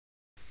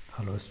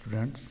Hello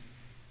students,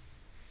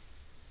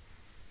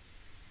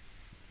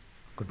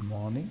 good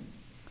morning.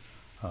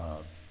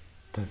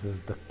 This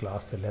is the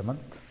class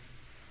 11th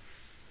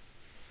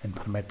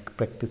Informatics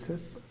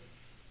practices,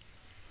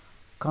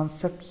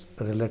 concepts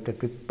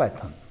related with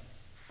Python.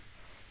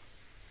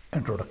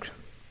 Introduction.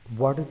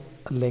 What is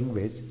a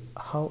language?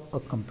 How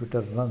a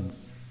computer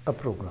runs a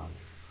program?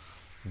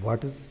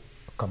 What is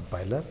a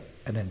compiler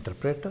and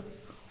interpreter?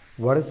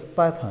 What is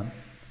Python?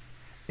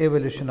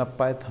 Evolution of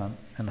Python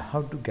and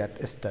how to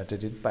get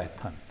started in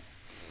Python.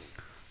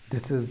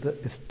 This is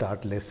the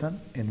start lesson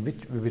in which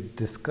we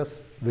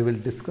will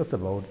discuss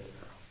about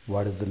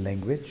what is the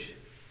language,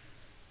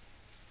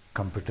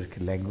 computer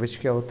की language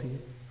क्या होती है,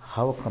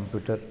 how a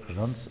computer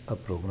runs a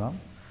program,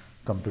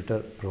 computer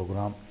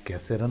program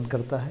कैसे run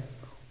करता है,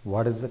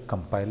 what is a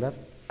compiler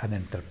and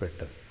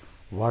interpreter,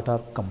 what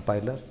are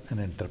compilers and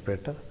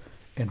interpreter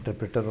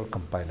और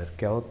compiler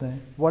क्या होते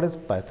हैं, what is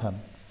Python,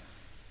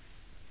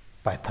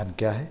 पाइथन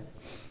क्या है,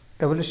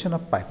 एवोल्यूशन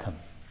ऑफ पाइथन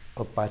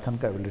और पाइथन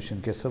का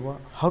एवोल्यूशन कैसे हुआ,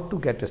 how to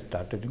get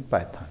started in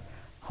Python,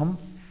 हम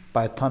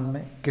पाइथन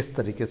में किस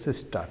तरीके से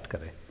स्टार्ट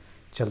करें.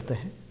 चलते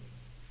हैं,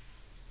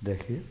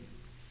 देखिए.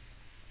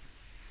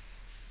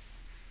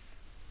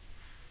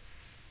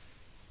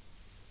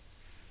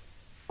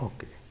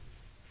 Okay.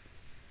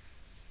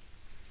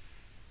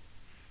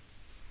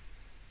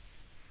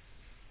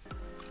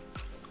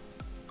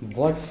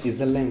 What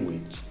is a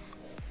language?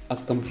 A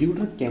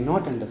computer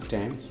cannot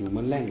understand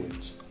human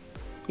language.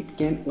 It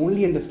can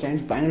only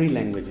understand binary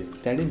languages,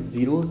 that is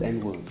zeros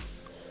and ones.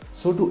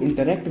 So to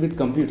interact with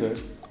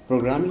computers,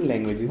 programming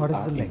languages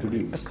are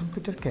introduced. A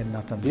computer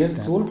cannot understand. Their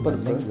sole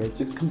purpose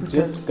is to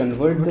just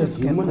convert the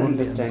human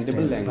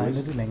understandable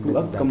language to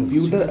a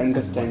computer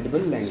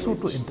understandable language. So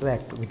to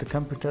interact with the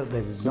computer,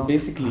 there is so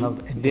basically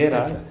there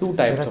are two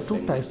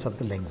types of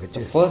the languages.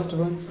 The first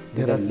one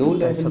is a low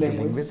level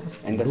language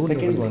and the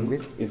second one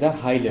is a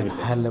high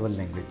level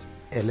language.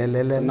 So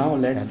now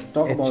let's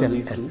talk about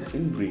these two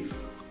in brief.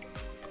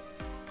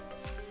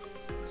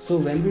 So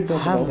when we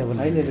talk about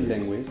high level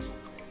language,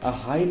 a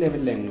high level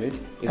language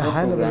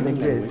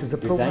is a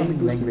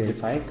programming language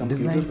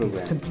designed to simplify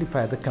computer programs.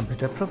 Simplify the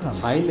computer program.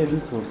 High level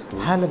source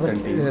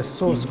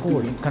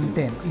code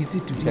contains easy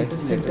to read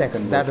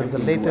syntax that is the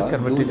later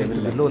converted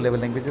into the low level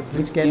languages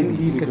which can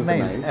be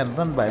recognized and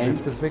run by the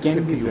specific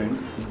CPU.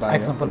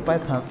 Example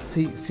Python,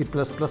 C, C++,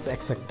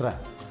 etc.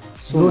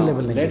 So now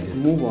let's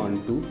move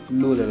on to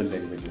low level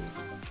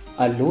languages.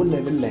 A low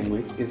level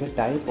language is a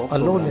type of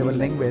programming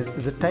language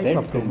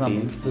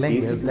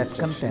that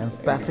contains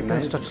basic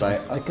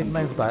instructions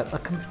recognized by a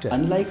computer.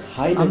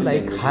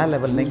 Unlike high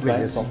level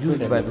languages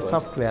used by the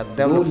software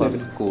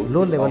developers,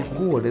 low level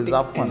code is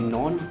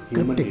often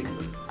cryptic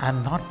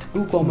and not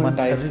two common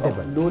types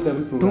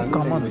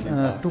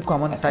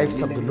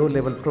of the low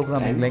level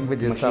programming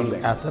languages are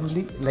the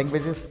assembly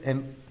languages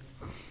and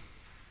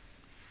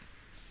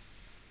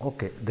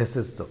okay, this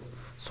is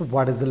so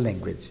what is the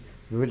language?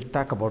 We will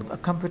talk about a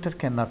computer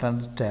cannot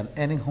understand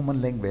any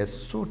human language,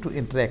 so to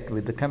interact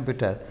with the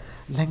computer,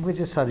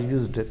 languages are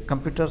used.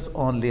 Computers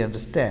only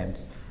understand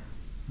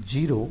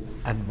 0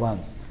 and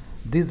 1s.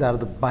 These are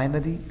the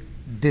binary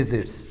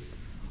digits.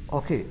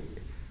 Okay,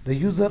 the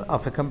user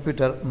of a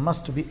computer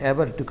must be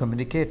able to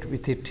communicate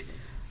with it.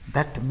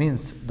 That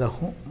means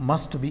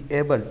must be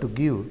able to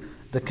give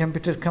the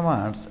computer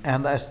commands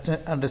and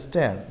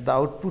understand the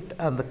output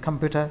and the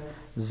computer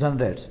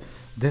generates.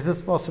 This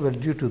is possible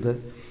due to the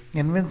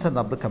invention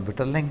of the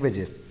computer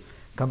languages.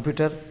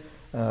 Computer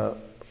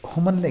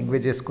human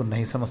languages को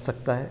नहीं समझ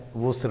सकता है,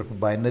 वो सिर्फ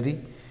binary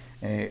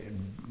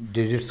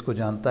digits को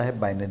जानता है,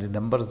 बाइनरी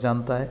नंबर्स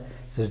जानता है,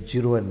 सिर्फ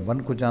 0 and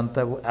 1 को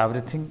जानता है, वो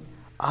everything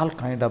all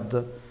kind of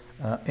the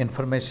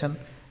information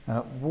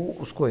वो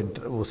उसको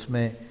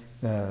उसमें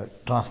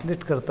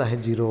ट्रांसलेट करता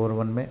है 0 और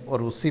 1 में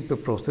और उसी पे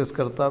प्रोसेस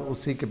करता है और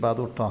उसी के बाद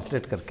वो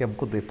ट्रांसलेट करके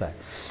हमको देता है.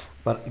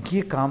 पर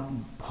ये काम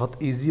बहुत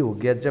इजी हो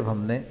गया जब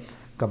हमने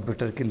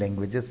कंप्यूटर की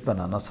लैंग्वेजेस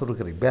बनाना शुरू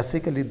करी.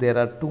 Basically there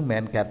are to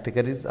man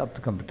categories of the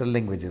computer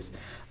languages.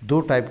 दो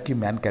टाइप की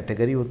मैन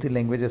कैटेगरी होती है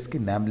लैंग्वेजेस की,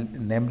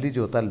 नेमली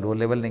जो होता है लो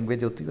लेवल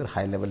लैंग्वेज होती है और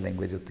हाई लेवल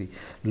लैंग्वेज होती है.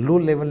 लो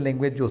लेवल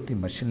लैंग्वेज जो होती है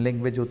मशीन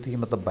लैंग्वेज होती है,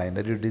 मतलब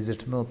बाइनरी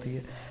डिजिट्स में होती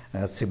है,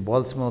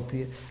 सिम्बॉल्स में होती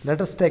है.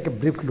 Let us take a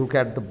brief look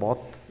at the both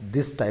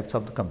this types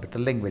of the computer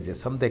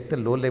languages. हम देखते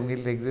हैं लो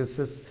लेवल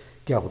लैंग्वेजेस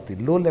क्या होती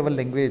है. Low level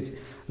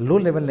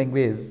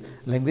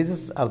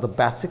languages are the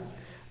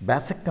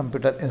basic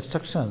computer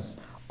instructions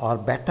or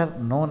better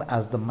known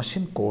as the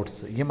machine codes.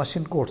 ये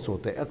machine codes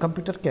होते हैं. A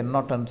computer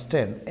cannot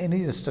understand any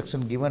instruction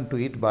given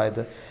to it by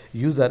the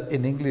user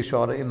in English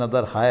or in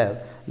other higher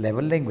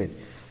level language.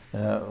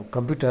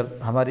 Computer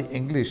हमारी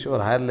English और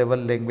higher level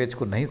language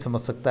को नहीं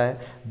समझ सकता है.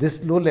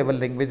 This low level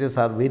languages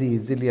are very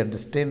easily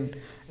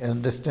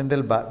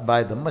understandable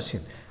by the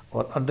machine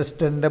और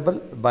understandable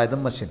by the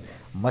machine.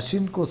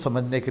 Machine को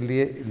समझने के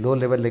लिए लो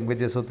लेवल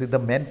लैंग्वेजेस होती है. The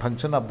main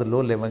function of the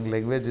low level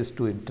language is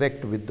to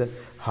interact with the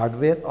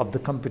hardware of the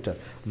computer.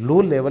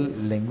 Low level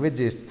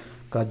languages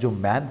का जो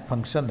main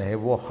function है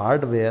वो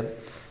hardware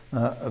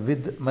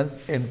with means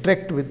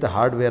interact with the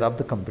hardware of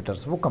the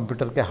computers, वो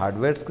computer के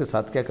hardwares के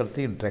साथ क्या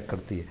करती है, इंटरेक्ट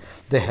करती है।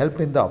 They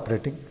help in the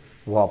operating,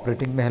 वो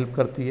ऑपरेटिंग में हेल्प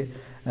करती है,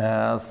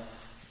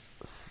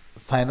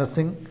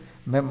 साइनसिंग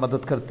में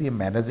मदद करती है,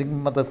 मैनेजिंग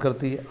में मदद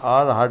करती है।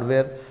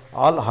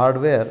 All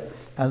hardware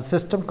and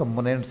system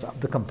components of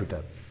the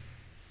computer,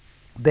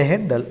 they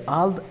handle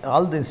all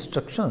the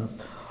instructions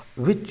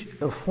which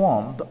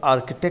form the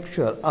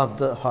architecture of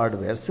the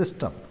hardware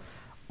system।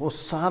 वो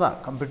सारा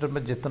कंप्यूटर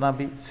में जितना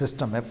भी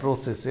सिस्टम है,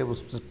 प्रोसेस है,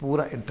 उससे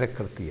पूरा इंटरेक्ट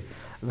करती है।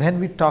 When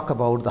we talk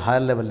about the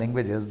higher level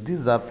languages,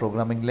 these R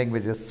programming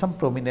languages. Some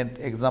prominent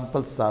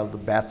examples are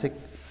the basic,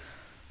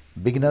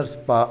 beginners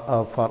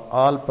for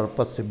all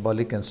purpose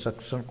symbolic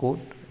instruction code,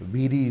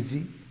 very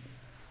easy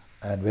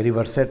and very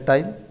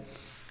versatile.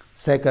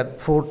 Second,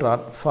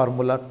 Fortran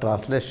formula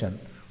translation,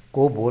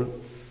 COBOL,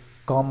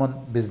 common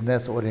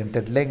business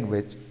oriented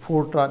language.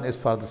 Fortran is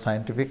for the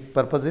scientific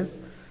purposes,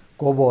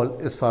 COBOL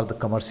is for the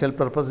commercial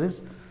purposes,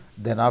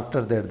 then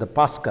after that the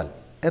Pascal,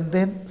 and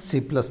then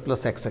C++,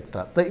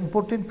 etc. The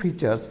important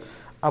features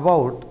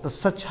about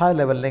such high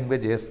level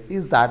languages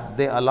is that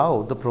they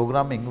allow the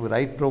programming,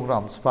 write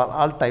programs for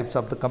all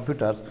types of the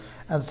computers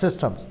and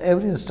systems.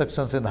 Every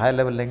instructions in high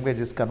level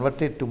language is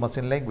converted to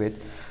machine language,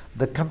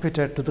 the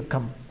computer to the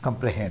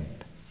comprehend।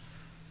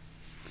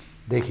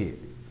 देखिए,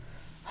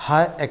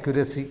 high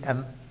accuracy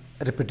and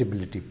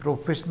repeatability,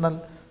 professional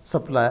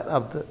supplier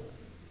of the,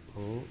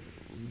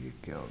 ये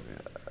क्या हो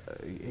गया,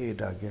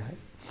 add a गया है,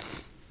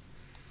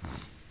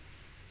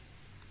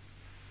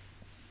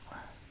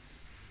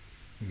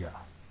 या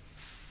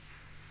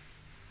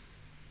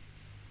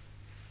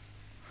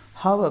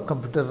how a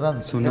computer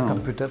runs So a now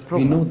computer we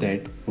program। know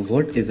that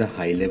what is a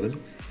high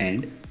level and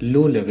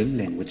low level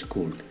language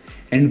code,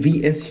 and we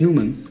as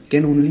humans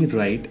can only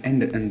write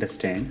and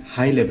understand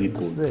high level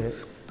code।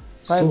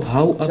 So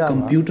how a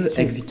computer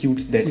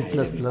executes that high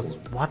level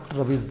code? What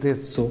rubbish this?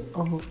 So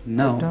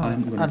now I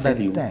am going to tell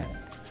you,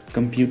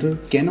 computer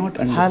cannot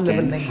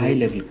understand high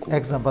level code.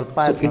 Example, So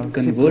Python, it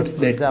converts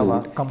C++, that Java,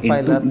 code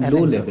compiler into and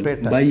low level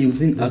interpreter। by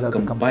using These a are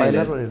the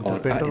compiler or or an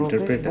होते हैं, वो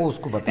interpreter,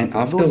 उसको बताते and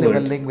हैं। Low level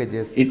afterwards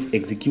languages it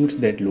executes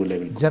that low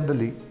level code।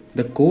 generally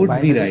The code we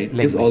binary write is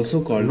language, also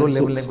called low a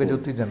level source language code,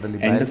 होती है generally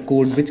and the binary।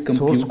 code which Source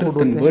computer code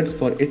होते हैं, converts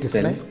for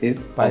itself इसमें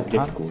is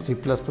Python, object code। C++,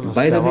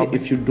 By the way, Java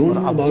if you don't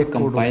और know about object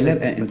code होते compiler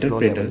हैं, and इसमें low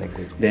level interpreter,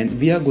 language। then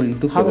we are going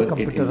to How a cover it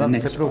computer in the runs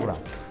next a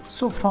program। part।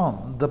 So from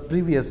the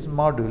previous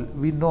module,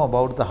 we know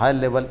about the high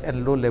level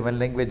and low level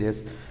languages।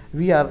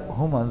 We are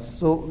humans,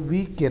 so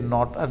we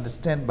cannot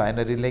understand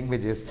binary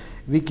languages,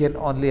 we can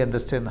only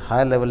understand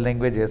high level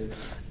languages।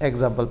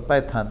 Example,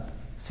 Python,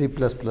 C++,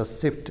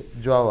 Swift,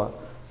 Java।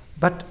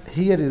 But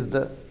here is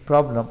the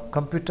problem,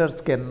 computers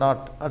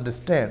cannot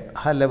understand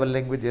high level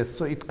languages,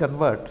 so it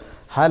convert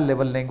high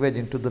level language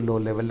into the low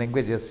level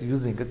languages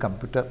using a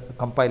computer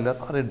compiler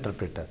or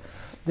interpreter।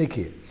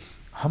 देखिए,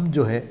 हम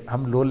जो है,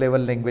 हम low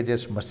level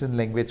languages, machine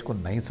language को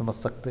नहीं समझ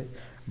सकते,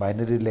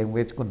 binary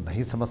language को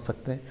नहीं समझ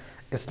सकते,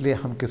 इसलिए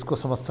हम किसको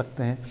समझ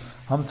सकते हैं,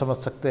 हम समझ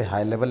सकते हैं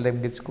हाई लेवल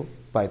लैंग्वेज को,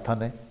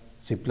 पाइथन है,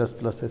 C++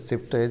 है,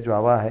 स्विफ्ट है,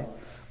 जावा है,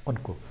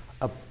 उनको।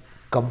 अब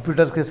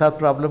कंप्यूटर्स के साथ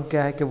प्रॉब्लम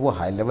क्या है कि वो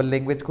हाई लेवल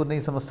लैंग्वेज को नहीं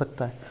समझ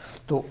सकता है,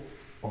 तो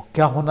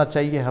क्या होना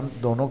चाहिए, हम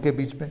दोनों के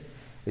बीच में,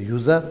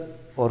 यूज़र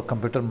और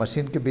कंप्यूटर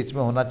मशीन के बीच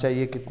में होना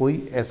चाहिए कि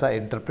कोई ऐसा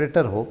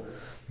इंटरप्रेटर हो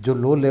जो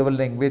लो लेवल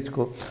लैंग्वेज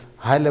को,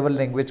 हाई लेवल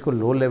लैंग्वेज को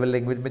लो लेवल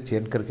लैंग्वेज में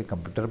चेंज करके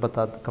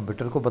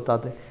कंप्यूटर को बता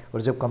दे,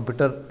 और जब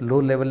कंप्यूटर लो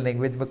लेवल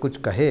लैंग्वेज में कुछ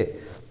कहे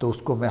तो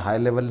उसको मैं हाई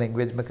लेवल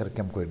लैंग्वेज में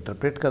करके हमको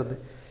इंटरप्रेट कर दे।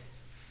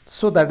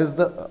 So that is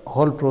the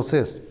whole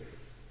process.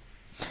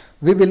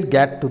 We will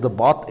get to the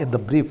both in the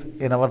brief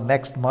in our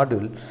next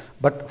module,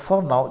 but for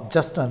now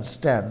just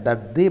understand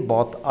that they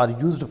both are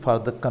used for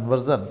the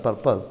conversion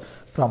purpose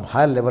from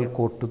high level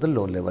code to the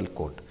low level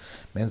code।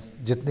 Means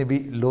जितनी भी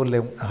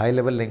high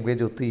level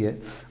language होती है,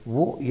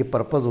 वो ये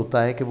purpose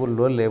होता है कि वो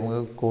low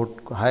level code,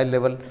 high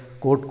level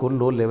code को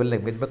लो लेवल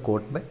लैंग्वेज में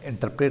कोड में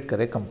इंटरप्रेट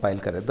करे, कंपाइल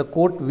करे। The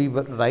code we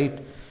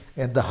write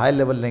in the high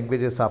level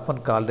language is often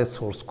called a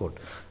source code.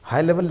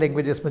 High level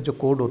languages में जो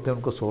कोड होते हैं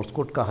उनको सोर्स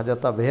कोड कहा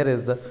जाता है। Where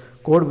is the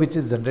code which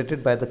is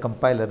generated by the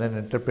compiler and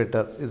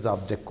interpreter is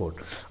object code.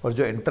 और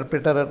जो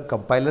इंटरप्रेटर और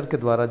कंपाइलर के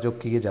द्वारा जो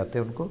किए जाते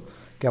हैं उनको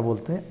क्या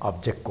बोलते हैं,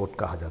 ऑब्जेक्ट कोड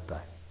कहा जाता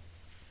है।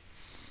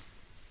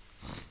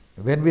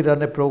 When we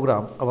run a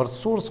program, our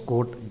source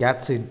code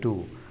gets into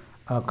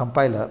a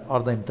compiler or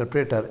the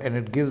interpreter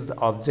and it gives the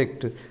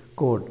object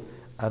code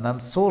and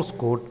then source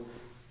code.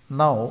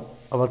 Now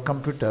our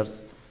computers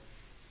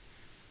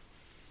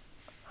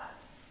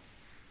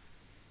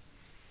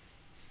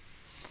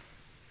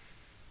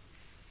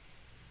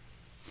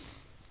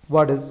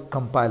what is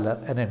compiler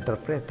and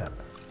interpreter?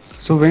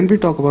 So when we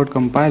talk about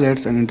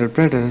compilers and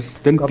interpreters,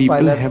 then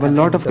people have a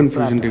lot of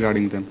confusion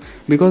regarding them,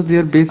 because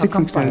their basic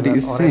functionality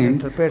is same,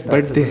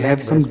 but they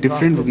have some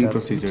different working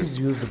procedures.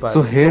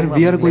 So here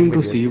we are going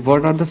to see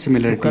what are the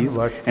similarities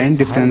and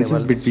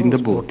differences between the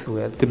both.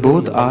 They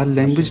both are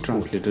language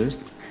translators,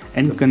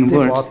 and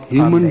converts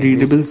human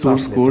readable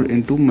source code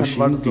into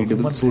machine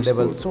readable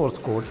source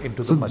code.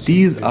 So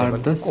these are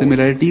the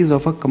similarities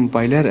of a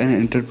compiler and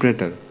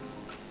interpreter.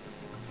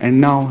 And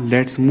now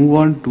let's move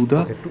on to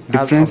the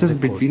differences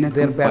between a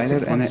compiler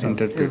and an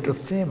interpreter. Is the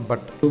same, but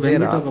So when we there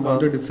talk are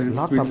about the difference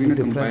lot between of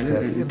a compiler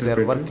differences and in their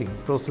interpreter, working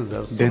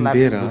procedures. So then let's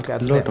there look are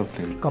at lot them. of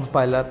them.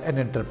 Compiler and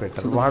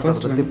interpreter. So the What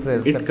first are the one,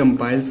 difference it and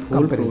compiles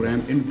whole comparison?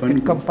 program in one It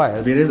go,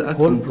 compiles whereas a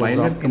whole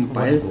compiler program in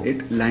compiles one go.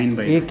 it line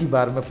by एक line. ही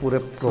बार में पूरे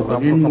So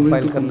programme again को moving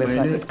compile to कर लेता है.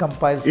 compiler, It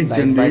compiles it line by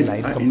generates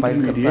line. an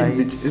Compile करता intermediate है.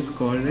 which is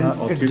called an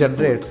It object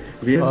generates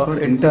code. Whereas for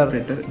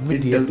interpreter,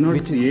 it does not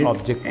which is create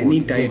object code.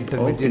 any type of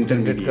generate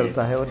intermediate.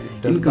 करता है और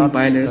it does In not,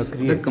 compilers, the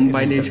create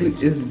compilation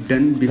any is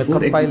done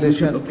before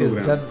execution of is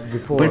program. done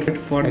before But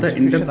for the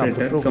execution of the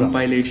interpreter, program.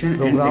 compilation and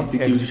Program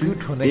execution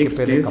execute होने के takes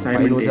पहले place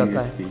compile हो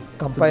जाता है. simultaneously.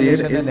 So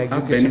Compilation there is and a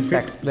execution takes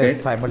benefit place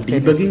that simultaneously.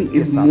 debugging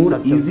ये is साथ more साथ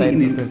चलता easy है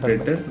in interpreter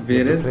interpreter, में.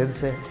 whereas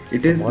difference है.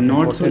 it is बहुत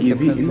not so important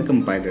easy difference in है.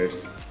 compilers.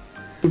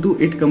 To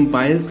it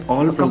compiles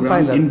all A program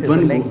compiler in is a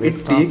one go. language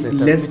It takes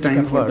translator less which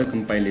time for the converts.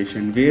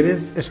 compilation,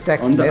 whereas It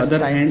takes on the less other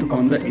time hand, to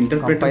on the complete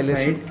interpreter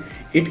compilation. side,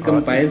 it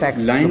compiles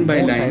takes line by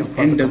more line time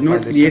for and the does not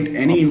compilation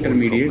create any of whole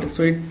intermediate, program.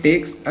 so it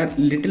takes a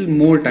little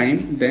more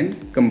time than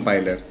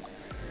compiler.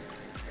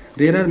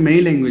 There are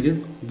many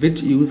languages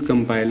which use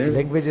compiler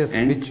Languages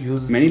and which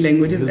use many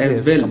languages as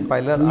uses well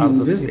compiler who are the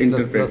uses C++,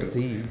 interpreter.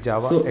 C,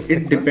 Java, So etc.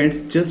 it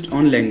depends just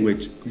on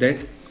language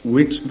that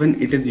which one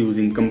it is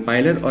using,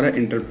 compiler or an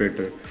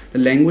interpreter. The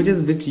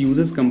languages which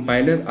uses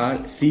compiler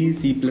are C,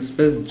 C++,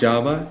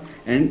 Java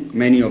and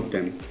many of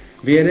them.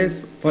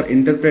 Whereas for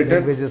interpreter,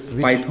 Languages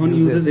which Python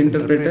uses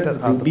interpreter, are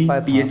the Ruby,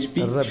 Python,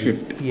 PHP, Ruby,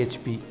 Swift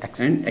PHP,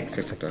 and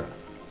etc.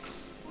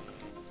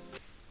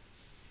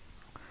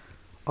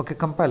 Okay,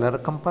 compiler.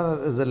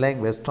 Compiler is a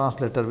language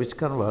translator which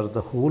converts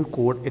the whole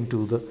code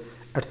into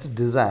its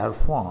desired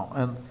form,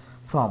 and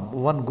from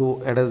one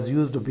go it is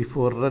used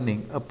before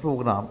running a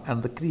program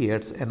and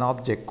creates an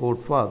object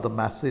code for the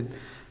machine,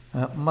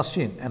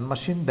 and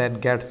machine then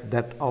gets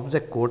that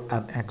object code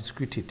and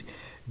executes it.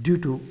 Due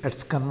to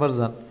its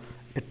conversion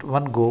at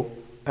one go,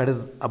 it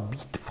is a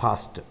bit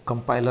fast.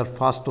 Compiler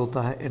fast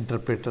होता है,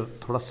 interpreter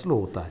थोड़ा slow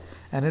होता है.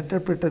 An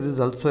interpreter is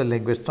also a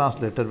language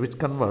translator which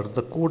converts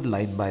the code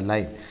line by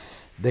line.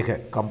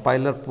 देखें,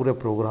 compiler पूरे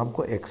programme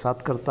को एक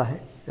साथ करता है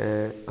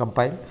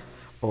कंपाइल,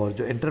 और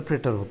जो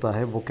इंटरप्रेटर होता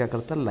है वो क्या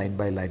करता है, लाइन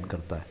बाय लाइन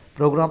करता है.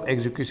 Program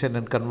execution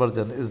and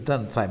conversion is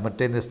done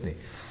simultaneously.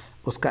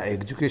 उसका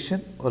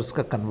एग्जीक्यूशन और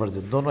उसका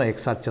कन्वर्जन दोनों एक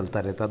साथ चलता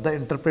रहता है. The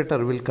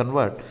interpreter will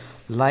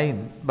convert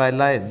line by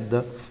line.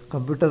 The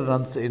computer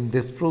runs in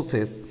this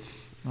process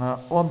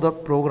on the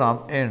program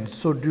end.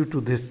 So due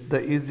to this, the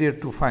easier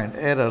to find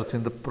errors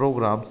in the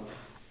programs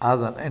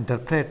as an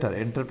interpreter.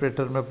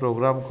 Interpreter में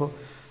programme को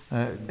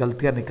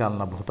गलतियां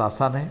निकालना बहुत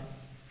आसान है.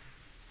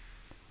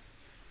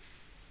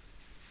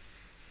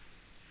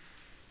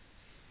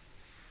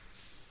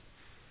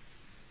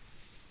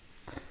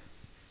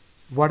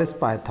 What is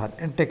Python?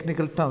 In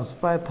technical terms,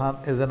 Python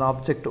is an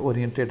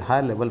object-oriented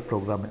high-level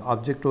programming.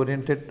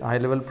 Object-oriented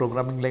high-level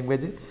programming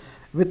language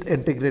with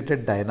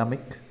integrated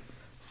dynamic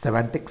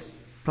semantics,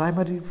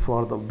 primary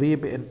for the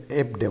web and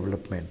app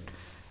development.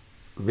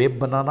 Web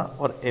बनाना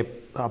और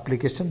app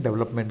application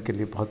development के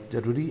लिए बहुत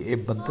ज़रूरी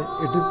app बनते हैं.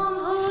 It is